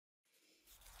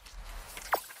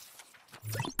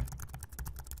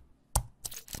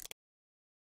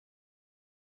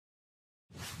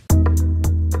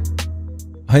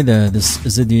Hi there, this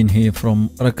is Zadine here from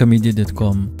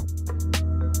Raqmedia.com.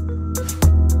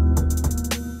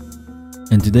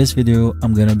 In today's video,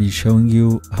 I'm gonna be showing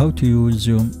you how to use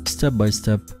Zoom step by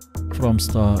step from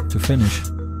start to finish.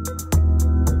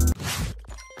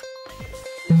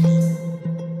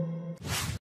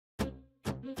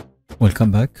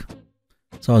 Welcome back.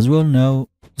 So as we all know,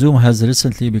 Zoom has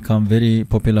recently become very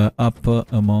popular app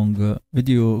among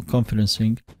video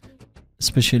conferencing,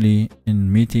 especially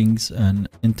in meetings and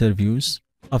interviews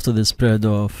after the spread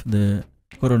of the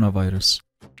coronavirus.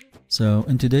 So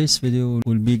in today's video,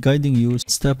 we'll be guiding you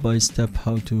step by step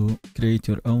how to create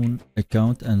your own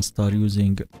account and start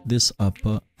using this app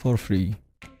for free.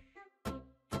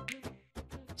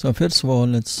 So first of all,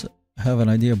 let's have an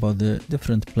idea about the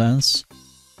different plans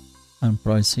and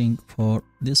pricing for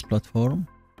this platform.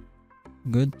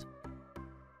 Good.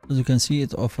 As you can see,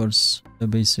 it offers a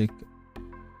basic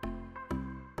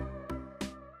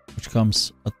which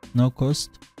comes at no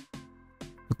cost.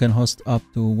 You can host up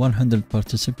to 100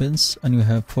 participants and you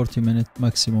have 40-minute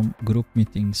maximum group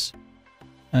meetings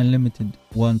and limited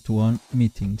one-to-one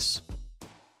meetings,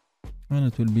 and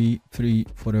it will be free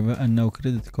forever and no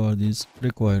credit card is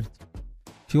required.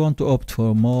 If you want to opt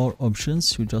for more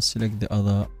options, you just select the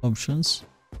other options.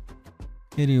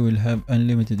 Here you will have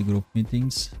unlimited group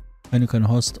meetings and you can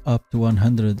host up to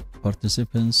 100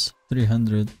 participants,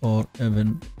 300 or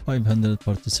even 500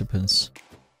 participants.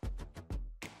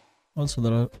 Also,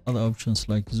 there are other options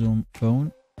like Zoom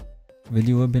Phone,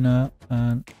 Video Webinar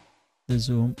and the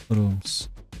Zoom Rooms.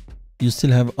 You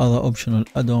still have other optional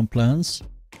add-on plans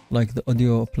like the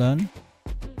audio plan,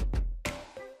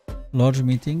 large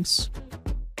meetings,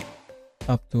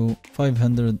 up to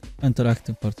 500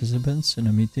 interactive participants in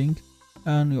a meeting,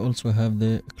 and you also have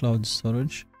the cloud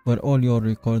storage where all your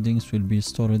recordings will be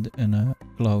stored in a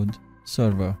cloud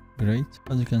server. Great.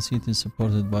 As you can see, it is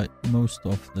supported by most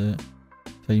of the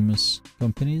famous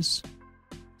companies.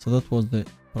 So that was the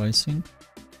pricing.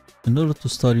 In order to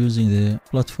start using the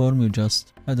platform, you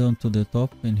just head on to the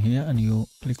top in here and you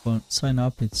click on sign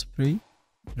up. It's free.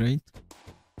 Great.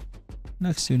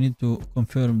 Next, you need to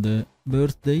confirm the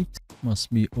birth date.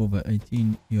 Must be over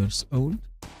 18 years old.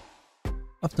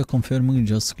 After confirming, you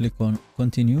just click on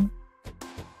continue.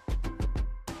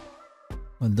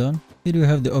 Well done. Here you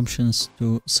have the options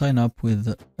to sign up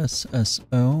with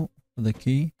SSO, the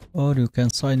key, or you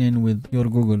can sign in with your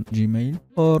Google Gmail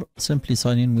or simply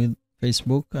sign in with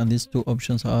Facebook, and these two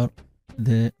options are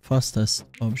the fastest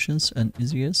options and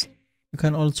easiest. You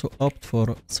can also opt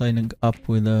for signing up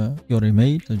with your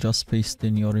email, so just paste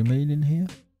in your email in here.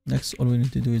 Next, all we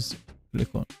need to do is click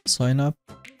on sign up.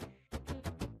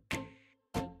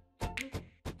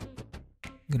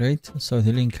 Great, so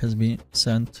the link has been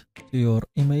sent to your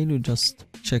email. You just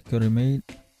check your email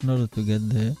in order to get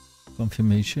the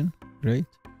confirmation. Great.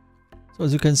 So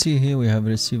as you can see here, we have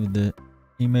received the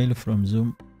email from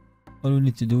Zoom. All we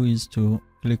need to do is to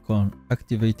click on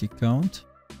activate account.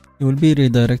 You will be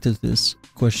redirected to this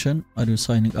question: are you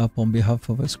signing up on behalf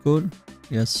of a school?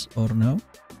 Yes or no?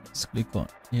 Let's click on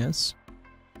yes.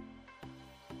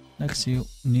 Next, you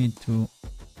need to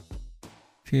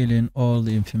fill in all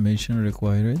the information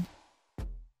required,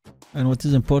 and what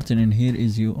is important in here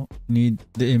is you need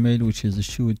the email which is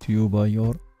issued to you by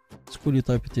your school. You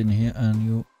type it in here and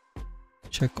you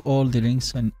check all the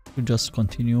links and you just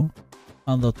continue,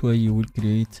 and that way you will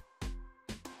create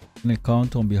an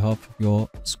account on behalf of your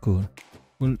school.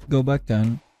 We'll go back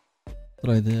and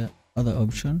try the other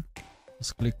option.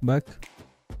 Let's click back.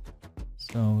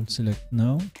 So we'll select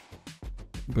no.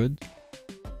 Good.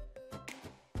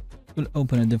 We'll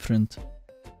open a different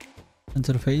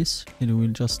interface. Here we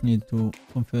will just need to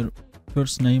confirm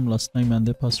first name, last name and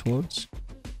the passwords.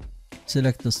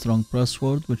 Select a strong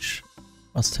password which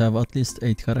must have at least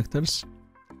 8 characters,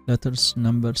 letters,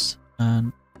 numbers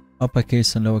and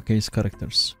uppercase and lowercase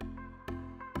characters.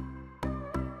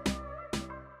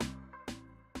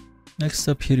 Next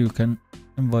step, here you can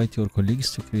invite your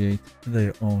colleagues to create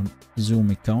their own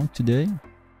Zoom account today.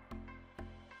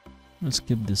 Let's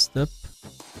skip this step.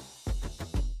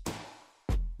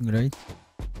 Great.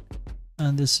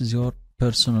 And this is your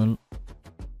personal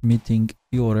meeting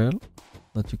URL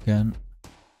that you can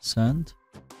send.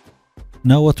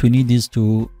 Now what we need is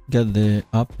to get the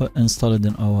app installed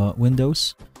in our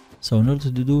Windows. So in order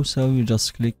to do so, you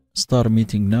just click start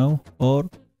meeting now or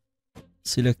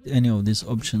select any of these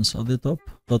options at the top.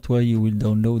 That way you will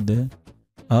download the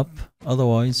app.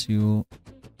 Otherwise, you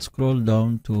scroll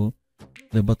down to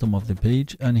the bottom of the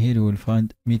page and here you will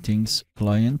find meetings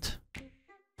client.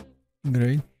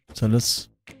 Great. So let's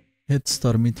hit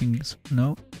start meetings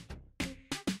now.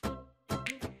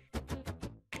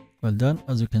 Well done.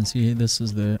 As you can see, this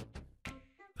is the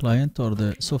client or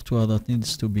the software that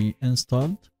needs to be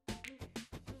installed.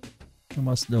 You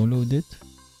must download it.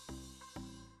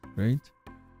 Great.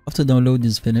 After download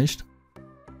is finished,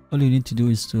 all you need to do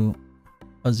is to,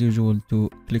 as usual,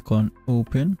 to click on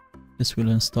open. This will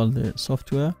install the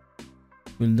software.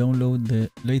 We'll download the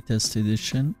latest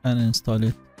edition and install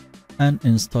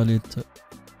it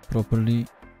properly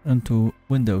into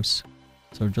Windows.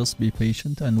 So just be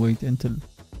patient and wait until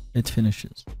it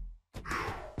finishes.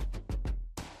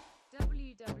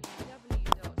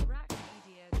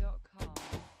 www.raqmedia.com.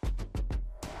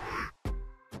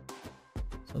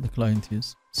 So the client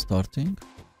is starting.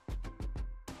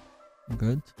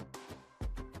 Good.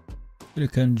 You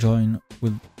can join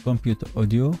with computer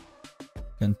audio. You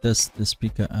can test the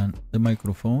speaker and the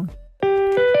microphone.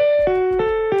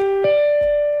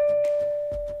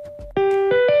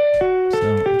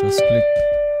 So just click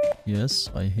yes,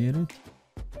 I hear it.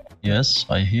 Yes,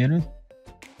 I hear it.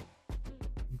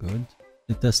 Good.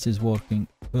 The test is working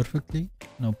perfectly,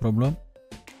 no problem.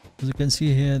 As you can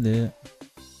see here, you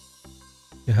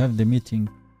have the meeting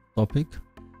topic,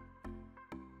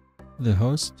 the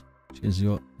host, which is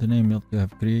the name that you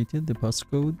have created, the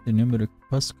passcode, the numeric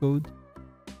passcode,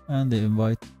 and the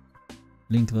invite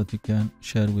link that you can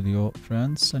share with your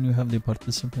friends, and you have the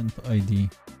participant ID.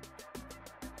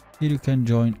 Here you can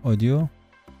join audio,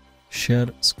 share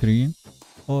screen,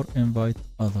 or invite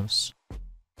others.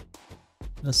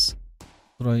 Let's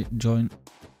try join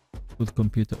with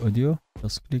computer audio.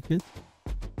 Just click it.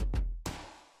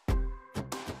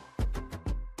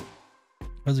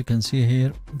 As you can see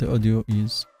here, the audio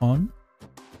is on.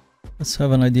 Let's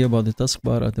have an idea about the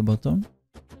taskbar at the bottom.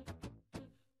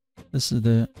 This is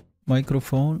the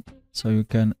microphone, so you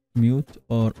can mute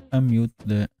or unmute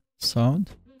the sound.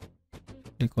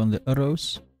 Click on the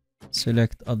arrows,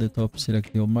 select at the top,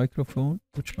 select your microphone,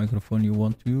 which microphone you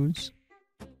want to use.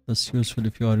 That's useful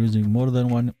if you are using more than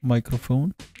one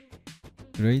microphone.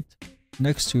 Great.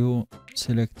 Next, you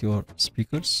select your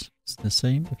speakers. It's the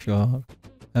same if you are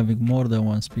having more than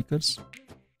one speakers.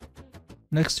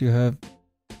 Next, you have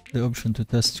the option to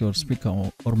test your speaker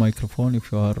or microphone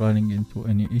if you are running into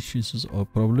any issues or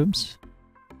problems.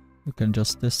 You can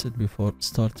just test it before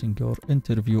starting your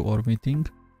interview or meeting.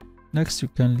 Next, you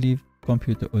can leave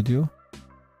computer audio.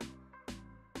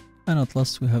 And at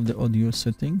last, we have the audio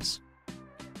settings.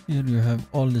 Here you have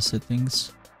all the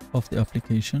settings of the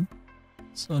application.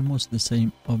 It's almost the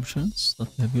same options that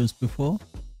we have used before.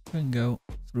 You can go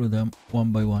through them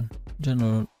one by one.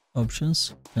 General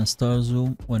options. You can start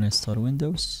Zoom when I start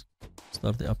Windows.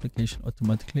 Start the application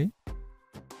automatically.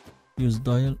 Use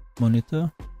dial,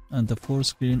 monitor, and the full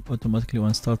screen automatically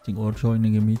when starting or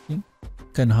joining a meeting.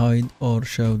 Can hide or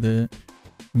show the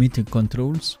meeting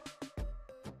controls.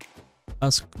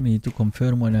 Ask me to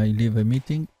confirm when I leave a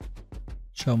meeting.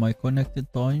 Show my connected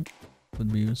time,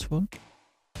 could be useful.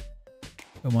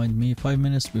 Remind me 5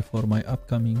 minutes before my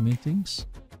upcoming meetings.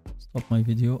 Stop my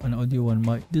video and audio when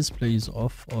my display is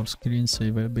off or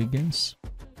screensaver begins.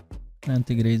 And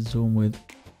integrate Zoom with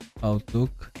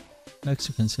Outlook. Next,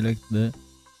 you can select the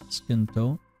skin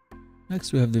tone.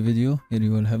 Next, we have the video. Here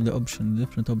you will have the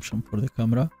different option for the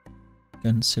camera. You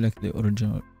can select the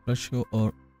original ratio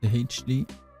or the HD.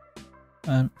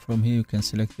 And from here, you can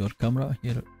select your camera.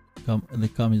 Here, the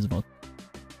cam is not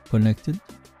connected,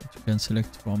 but you can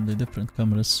select from the different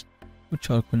cameras which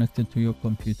are connected to your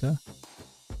computer.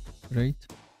 Great.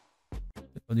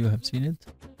 The audio, have seen it.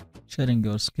 Sharing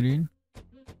your screen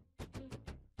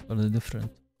for the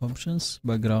different options,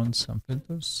 backgrounds and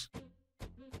filters.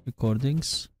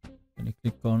 Recordings. When you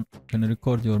click on can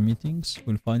record your meetings,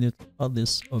 you'll find it at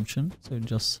this option. So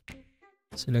just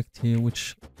select here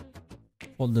which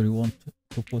folder you want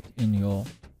to put in your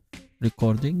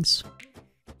recordings.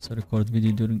 So record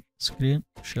video during screen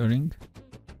sharing.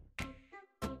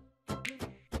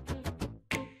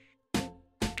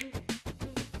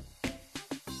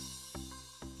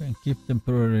 You can keep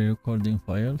temporary recording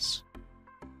files.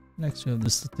 Next, you have the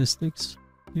statistics,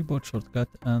 keyboard shortcut,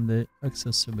 and the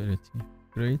accessibility.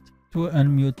 Great. To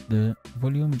unmute the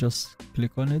volume, just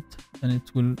click on it and it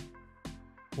will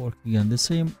work again. The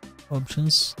same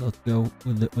options that go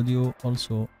with the audio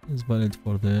also is valid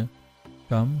for the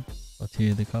cam, but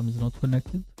here the cam is not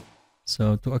connected.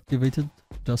 So to activate it,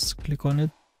 just click on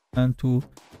it, and to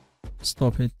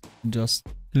stop it, just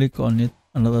click on it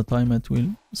another time, it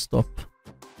will stop.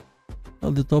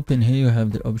 At the top in here you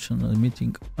have the option of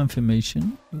meeting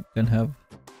information. You can have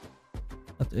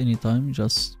at any time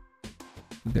just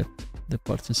to get the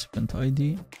participant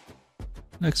ID.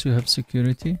 Next we have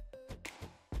security,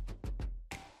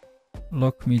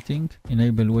 lock meeting,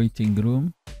 enable waiting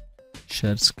room,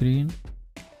 share screen,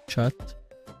 chat,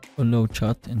 allow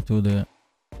chat into the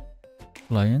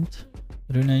client,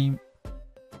 rename,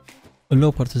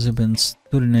 allow participants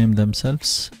to rename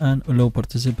themselves, and allow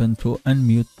participants to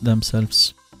unmute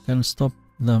themselves. You can stop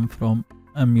them from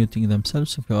unmuting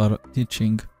themselves if you are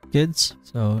teaching kids,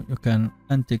 so you can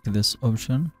untick this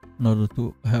option in order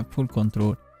to have full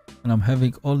control. And I'm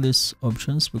having all these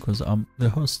options because I'm the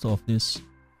host of this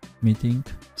meeting,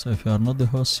 so if you are not the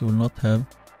host you will not have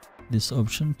this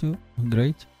option too.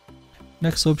 Great.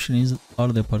 Next option is are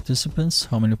the participants,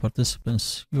 how many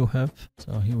participants you have.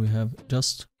 So here we have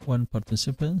just one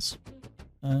participant,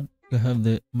 and you have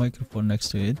the microphone next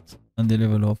to it and the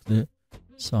level of the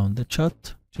sound. The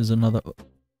chat, which is another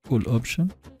cool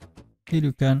option. Here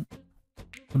you can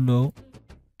allow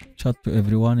chat to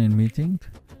everyone in meeting,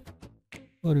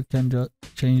 or you can just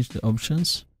change the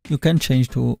options. You can change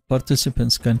to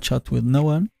participants can chat with no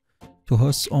one, to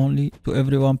hosts only, to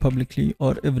everyone publicly,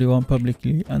 or everyone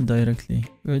publicly and directly.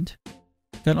 Good.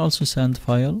 You can also send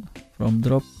file from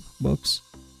Dropbox,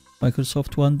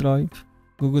 Microsoft OneDrive,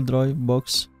 Google Drive,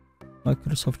 Box,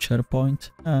 Microsoft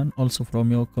SharePoint, and also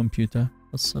from your computer.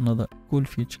 That's another cool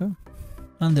feature.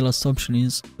 And the last option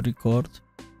is record.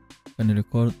 You can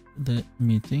record the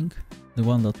meeting, the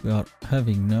one that we are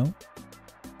having now,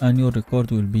 and your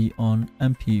record will be on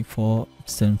MP4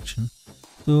 extension.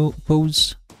 To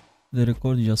pause the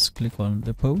record, just click on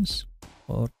the pause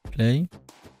or play.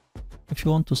 If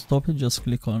you want to stop it, just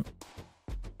click on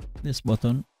this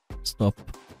button, stop.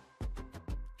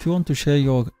 If you want to share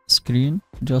your screen,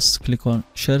 just click on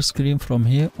share screen from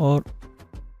here or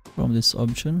from this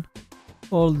option.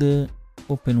 All the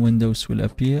open windows will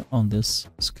appear on this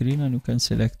screen and you can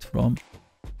select from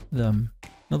them.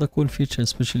 Another cool feature,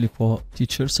 especially for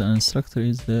teachers and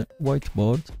instructors, is the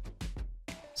whiteboard.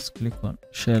 Just click on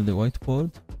share the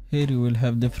whiteboard. Here you will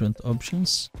have different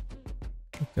options.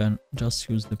 You can just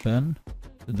use the pen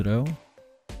to draw.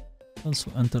 Also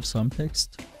enter some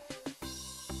text,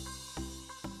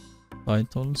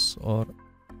 titles or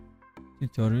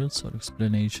tutorials or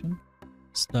explanation,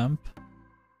 stamp,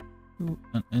 do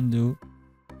and undo,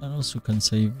 and also can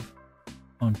save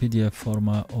on PDF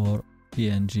format or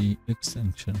PNG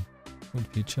extension. Cool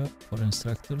feature for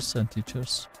instructors and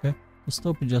teachers. Okay, to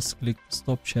stop, you just click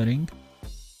stop sharing,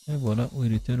 and voila, we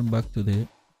return back to the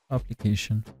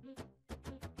application.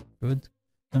 Good.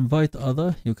 Invite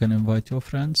other. You can invite your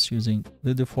friends using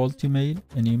the default email,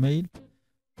 an email,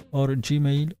 or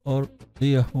Gmail or the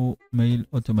Yahoo Mail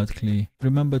automatically.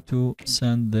 Remember to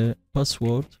send the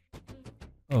password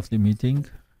of the meeting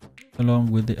along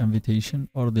with the invitation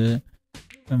or the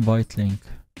invite link.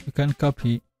 You can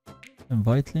copy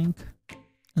invite link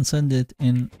and send it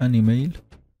in an email,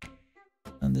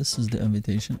 and this is the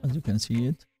invitation as you can see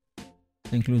it.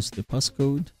 It includes the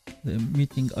passcode, the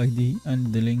meeting ID,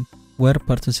 and the link where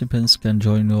participants can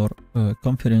join your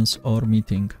conference or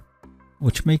meeting,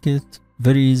 which make it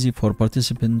very easy for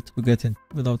participants to get in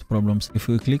without problems. If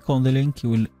you click on the link, you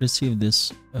will receive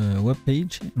this web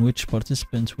page in which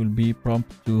participants will be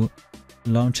prompted to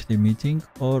launch the meeting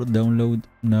or download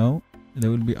now. They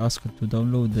will be asked to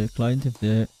download the client if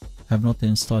they have not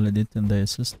installed it in their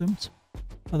systems.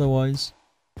 Otherwise,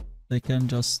 they can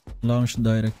just launch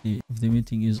directly if the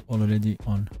meeting is already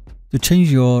on. To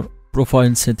change your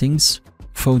profile settings,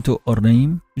 photo or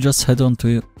name, just head on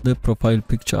to the profile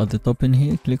picture at the top in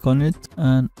here, click on it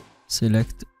and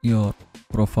select your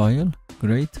profile.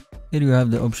 Great. Here you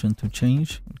have the option to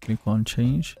change. Click on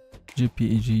change,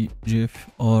 JPEG, GIF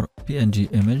or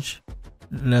PNG image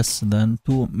less than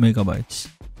 2 megabytes.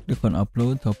 Click on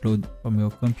upload to upload from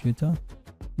your computer.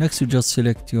 Next, you just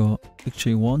select your picture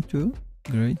you want to.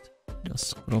 Great.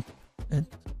 Just crop it,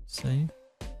 save,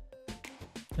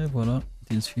 and voila,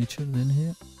 it is featured in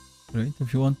here. Great.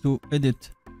 If you want to edit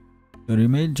your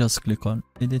email, just click on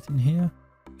edit in here.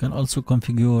 You can also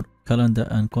configure calendar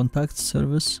and contact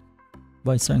service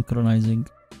by synchronizing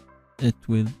it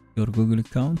with your Google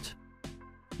account.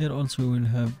 Here also we will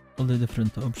have all the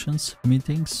different options: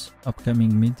 meetings,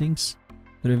 upcoming meetings,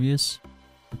 previous,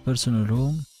 personal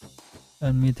room,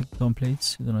 and meeting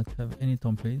templates. You do not have any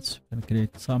templates. You can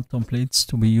create some templates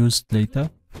to be used later.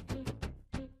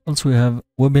 Also we have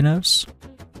webinars,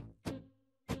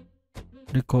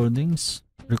 recordings.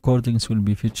 Recordings will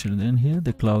be featured in here,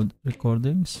 the cloud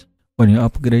recordings, when you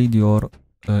upgrade your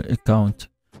account.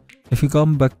 If you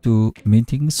come back to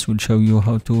meetings, we'll show you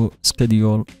how to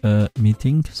schedule a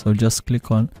meeting. So just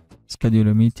click on schedule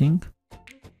a meeting.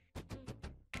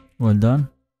 Well done.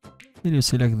 Here you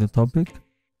select the topic,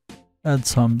 add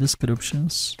some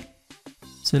descriptions,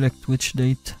 select which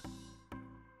date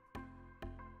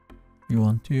you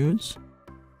want to use,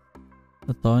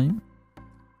 the time,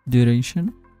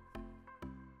 duration,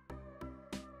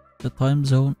 the time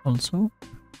zone also,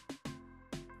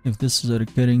 if this is a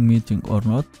recurring meeting or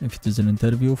not, if it is an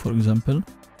interview, for example,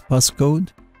 passcode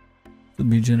to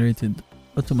be generated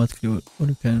automatically, or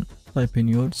you can type in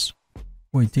yours.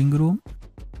 Waiting room,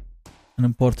 an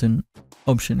important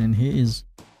option in here is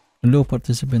allow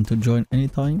participant to join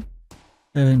anytime,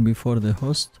 even before the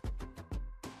host.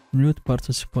 Mute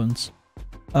participants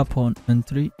upon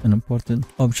entry, an important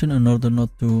option in order not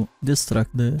to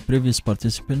distract the previous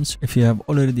participants if you have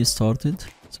already started,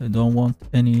 so you don't want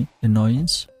any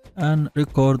annoyance. And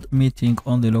record meeting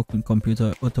on the local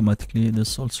computer automatically. This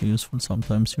is also useful.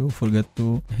 Sometimes you forget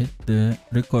to hit the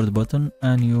record button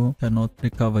and you cannot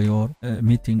recover your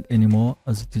meeting anymore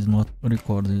as it is not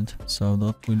recorded, so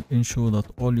that will ensure that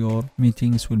all your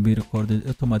meetings will be recorded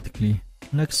automatically.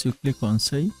 Next, you click on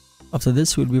save. After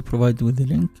this, you will be provided with the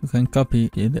link. You can copy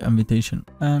the invitation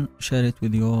and share it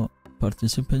with your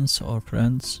participants or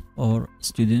friends or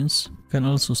students. You can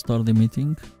also start the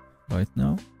meeting right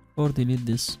now or delete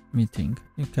this meeting.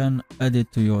 You can add it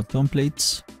to your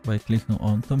templates by clicking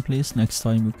on templates. Next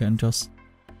time you can just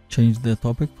change the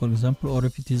topic, for example, or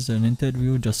if it is an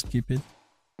interview, just keep it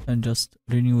and just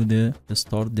renew the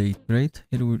start date. Great.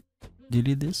 Here we'll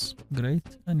delete this. Great.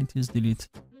 And it is deleted.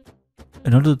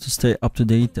 In order to stay up to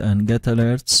date and get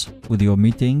alerts with your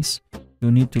meetings, you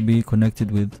need to be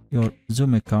connected with your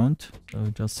Zoom account. So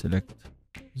just select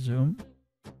Zoom.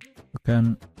 You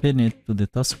can pin it to the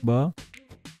taskbar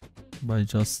by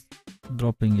just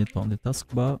dropping it on the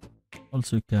taskbar.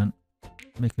 Also, you can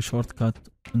make a shortcut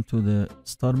into the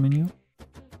start menu.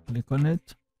 Click on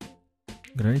it.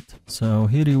 Great. So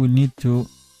here you will need to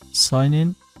sign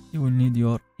in. You will need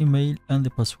your email and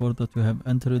the password that you have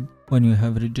entered when you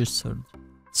have registered.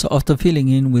 So after filling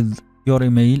in with your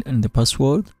email and the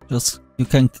password, just you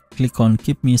can click on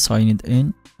keep me signed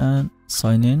in and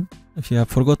sign in. If you have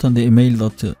forgotten the email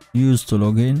that you used to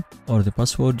log in or the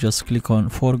password, just click on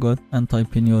forgot and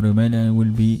type in your email and it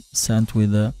will be sent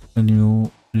with a new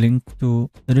link to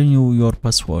renew your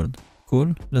password.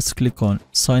 Cool. Let's click on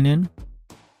sign in.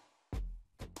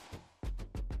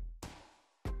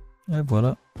 And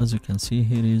voila, as you can see,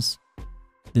 here is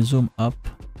the Zoom app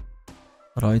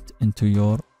right into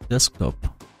your desktop.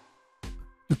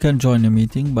 You can join a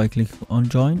meeting by clicking on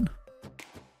join.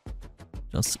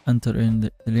 Just enter in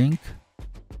the link.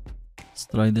 Let's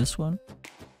try this one.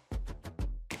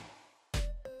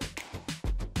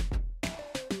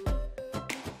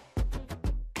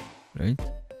 Great.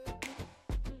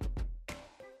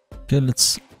 Okay,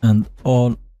 let's end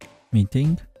all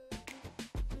meeting.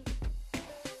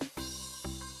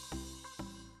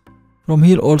 From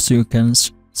here also you can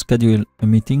schedule a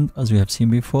meeting as we have seen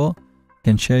before. You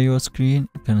can share your screen,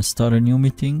 you can start a new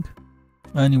meeting,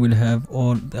 and you will have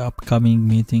all the upcoming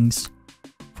meetings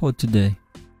for today.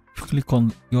 If you click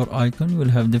on your icon, you will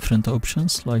have different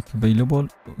options like available.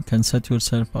 You can set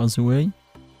yourself as away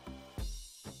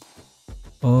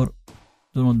or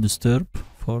do not disturb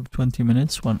for 20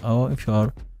 minutes, 1 hour if you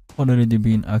are already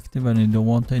being active and you don't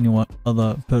want anyone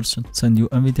other person send you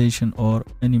invitation or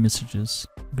any messages.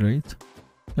 Great.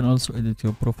 You can also edit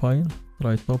your profile,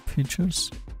 try top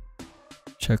features,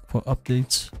 check for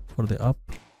updates for the app,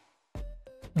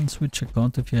 and switch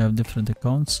account if you have different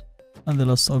accounts. And the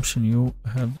last option you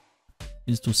have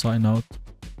is to sign out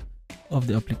of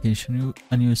the application,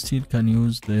 and you still can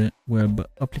use the web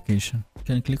application. You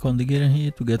can click on the gear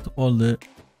here to get all the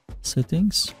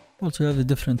settings. Also you have the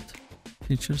different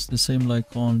features, the same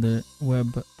like on the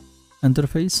web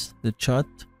interface, the chat,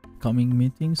 coming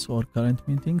meetings or current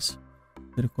meetings,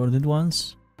 the recorded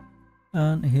ones,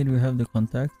 and here we have the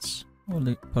contacts, all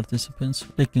the participants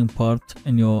taking part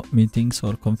in your meetings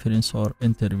or conference or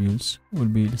interviews will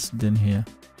be listed in here.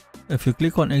 If you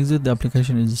click on exit, the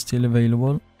application is still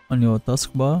available on your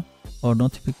taskbar or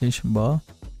notification bar.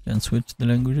 You can switch the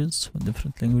languages for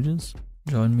different languages,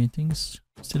 join meetings,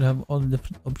 still have all the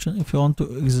different options. If you want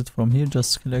to exit from here,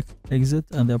 just select exit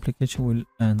and the application will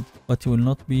end, but you will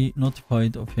not be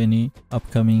notified of any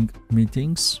upcoming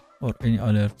meetings or any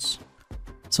alerts.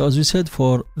 So as we said,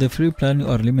 for the free plan you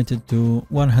are limited to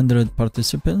 100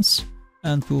 participants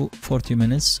and to 40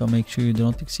 minutes, so make sure you do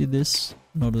not exceed this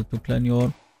in order to plan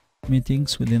your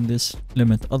meetings within this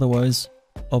limit. Otherwise,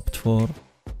 opt for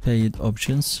paid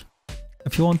options.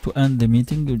 If you want to end the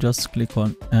meeting, you just click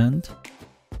on end.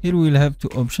 Here we will have two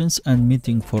options: end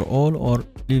meeting for all or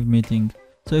leave meeting.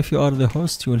 So if you are the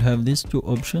host, you will have these two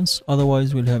options.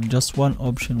 Otherwise, we'll have just one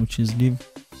option, which is leave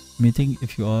meeting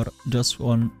if you are just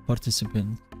one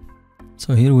participant.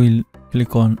 So here we'll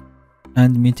click on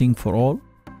end meeting for all.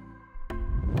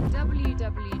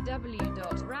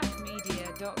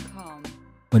 www.raqmedia.com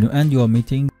When you end your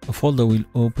meeting, a folder will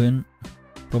open,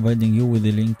 providing you with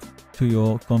a link to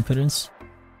your conference,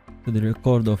 to the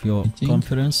record of your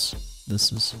conference.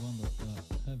 This is the one that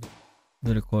have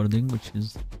the recording, which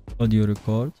is audio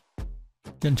record.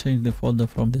 You can change the folder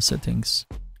from the settings.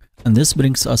 And this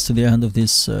brings us to the end of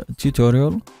this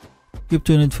tutorial. Keep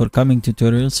tuned for coming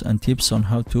tutorials and tips on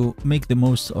how to make the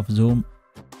most of Zoom.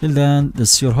 Till then,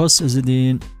 this is your host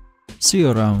Izzedine. See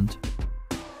you around.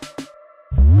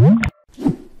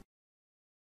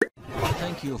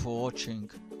 Thank you for watching.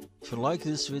 If you like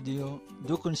this video,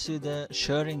 do consider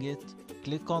sharing it.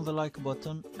 Click on the like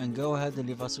button and go ahead and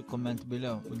leave us a comment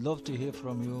below. We'd love to hear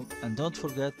from you, and don't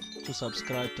forget to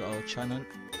subscribe to our channel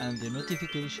and the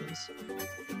notifications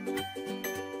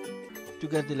to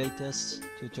get the latest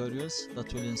tutorials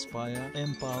that will inspire,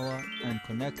 empower and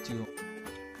connect you.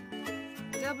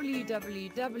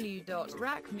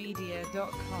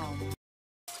 www.raqmedia.com